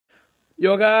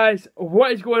Yo guys,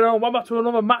 what is going on? Welcome back to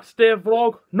another match day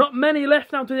vlog. Not many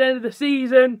left now to the end of the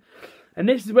season, and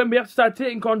this is when we have to start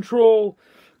taking control.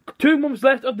 2 months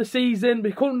left of the season.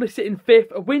 We're currently sitting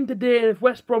 5th. A win today, and if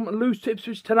West Brom lose to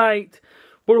Ipswich tonight,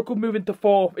 Borough could move into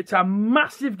 4th. It's a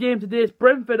massive game today. It's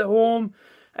Brentford at home.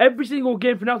 Every single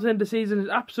game from now to the end of the season is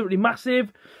absolutely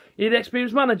massive. You need an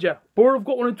experienced manager. Borough have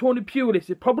got one in Tony Pulis.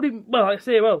 It probably, it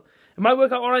might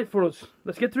work out alright for us.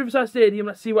 Let's get to Riverside Stadium,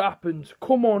 let's see what happens.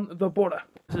 Come on, the Borough.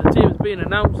 So the team has been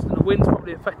announced, and the wind's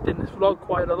probably affecting this vlog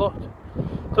quite a lot.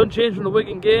 It's unchanged from the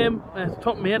Wigan game. At the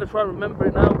top of my head, I try to remember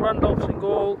it now. Randolph's in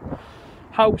goal,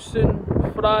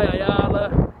 Howson, Fry,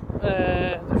 Ayala,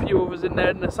 a few others in there,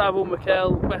 and Savo,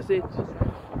 Mikel, Message,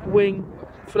 Wing,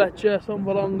 Fletcher,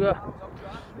 Sombalonga.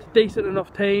 It's a decent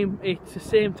enough team. It's the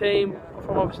same team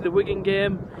from obviously the Wigan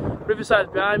game. Riverside's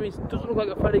behind me. It doesn't look like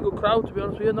a very good crowd, to be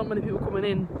honest with you. Not many people coming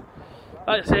in.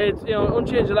 Like I said, you know,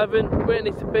 unchanged 11, where it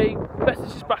needs to be. Best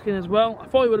is back in as well. I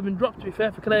thought he would have been dropped, to be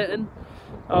fair, for Clayton.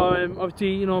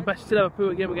 Obviously, you know, Best still have a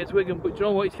poor game against Wigan, but you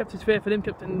know what? He's kept his faith in him,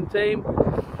 kept in the team.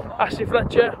 Ashley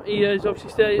Fletcher, he is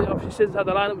obviously still had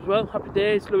the lineup as well. Happy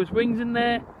days. Lewis Wing's in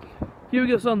there.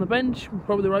 Hugo's on the bench,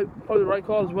 probably the right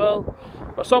call as well.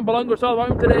 But Sombalonga, it's all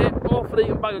about him today. Hopefully he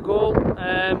can bag a goal.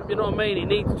 You know what I mean? He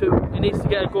needs to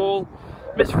get a goal.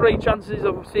 Missed 3 chances,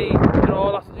 obviously.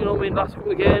 Last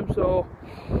couple of games. So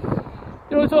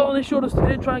you know, it's all on his shoulders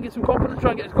today. Try and get some confidence.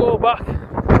 Try and get his goal back.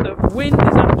 The wind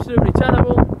is absolutely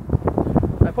terrible.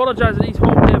 I apologise that these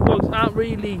home day vlogs aren't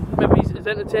really maybe as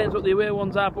entertaining as what the away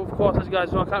ones are. But of course, as you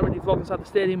guys know, I can't really vlog inside the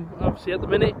stadium, obviously at the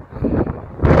minute.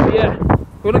 But yeah.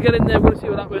 We're going to get in there, we're going to see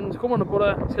what happens. Come on, the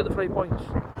Borough, let's get the 3 points.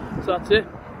 So that's it.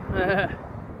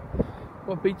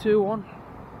 What, B2-1?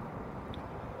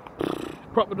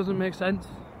 Proper doesn't make sense.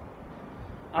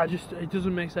 It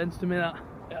doesn't make sense to me, that.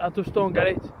 I just don't get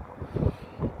it.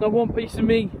 Not one piece of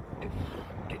me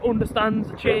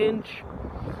understands the change.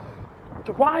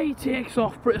 To why he takes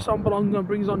off Britta Sombalonga and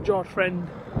brings on George Friend.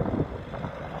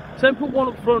 Then put one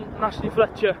up front, and Ashley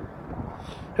Fletcher,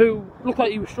 who looked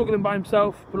like he was struggling by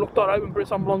himself, but looked alright when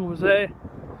Britta Sombalonga was there.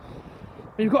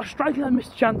 And you've got a striker that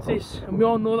missed chances, and we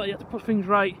all know that you have to put things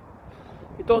right.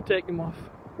 You don't take him off.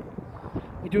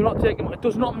 You do not take him off. It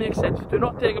does not make sense. You do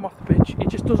not take him off the pitch. It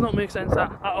just does not make sense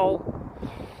at all.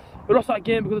 We lost that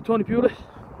game because of Tony Pulis.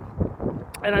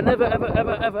 And I never,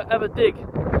 ever dig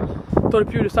Tony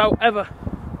Pulis out, ever.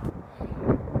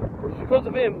 But it's because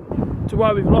of him to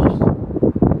why we've lost.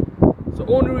 So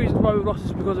the only reason why we've lost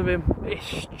is because of him. It's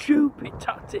stupid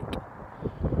tactic.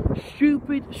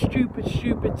 Stupid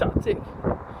tactic.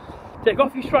 Take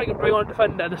off your striker and bring on a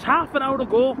defender. There's half an hour to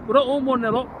go. We're at home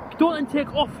 1-0 up. You don't then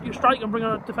take off your striker and bring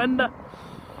on a defender.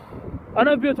 I'll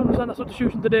never be able to understand that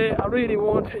substitution today. I really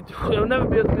won't. It'll never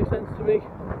be able to make sense to me.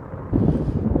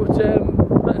 But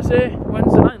like I say,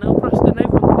 Wednesday night now, Preston,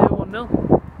 everyone today 1-0.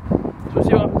 So we'll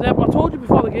see what happens there. But I told you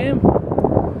before the game,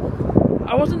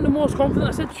 I wasn't the most confident.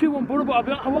 I said 2-1 Borough, but I'll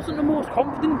be honest, I wasn't the most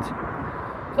confident.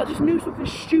 I just knew something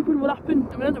stupid would happen,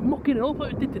 and we ended up mucking it up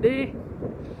like we did today.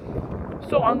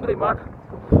 So angry, man.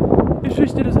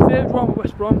 Ipswich did us a favour drawing with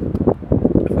West Brom.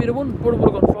 If we'd have won, Borough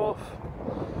would have gone 4th.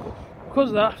 Because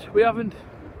of that, we haven't.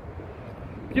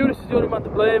 Pulis is the only man to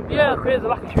blame. Yeah, okay, there's a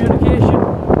lack of communication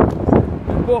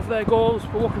with both their goals,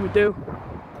 but what can we do?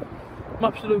 I'm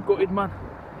absolutely gutted, man.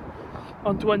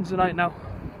 On to Wednesday night now.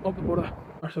 Up the Borough.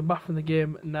 So I'm back from the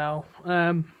game now.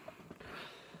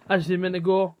 I just did a minute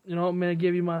ago, you know, I'm going to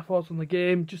give you my thoughts on the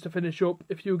game. Just to finish up,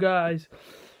 if you guys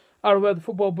are aware of the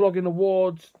Football Blogging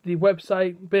Awards, the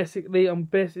website, I'm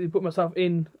basically putting myself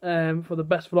in for the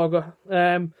best vlogger.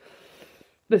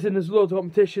 Listen, there's loads of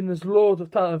competition, there's loads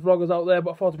of talented vloggers out there,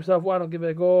 but I thought to myself, why not give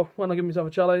it a go? Why not give myself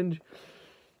a challenge?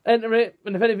 Enter it,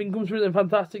 and if anything comes through, then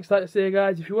fantastic. So like I say,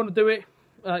 guys, if you want to do it,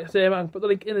 like I say, man, put the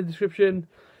link in the description.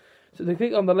 So they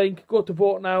click on the link, go to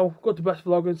vote now, go to best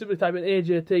vlogger, and simply type in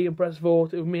A.J.T and press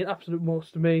vote. It would mean absolute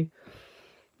most to me.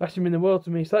 Actually mean the world to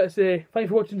me. So like I say, thanks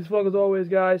for watching this vlog as always,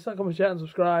 guys. Like, comment, share and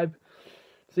subscribe.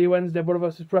 See you Wednesday, Borough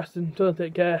versus Preston. Till then,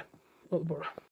 take care. Up the Borough.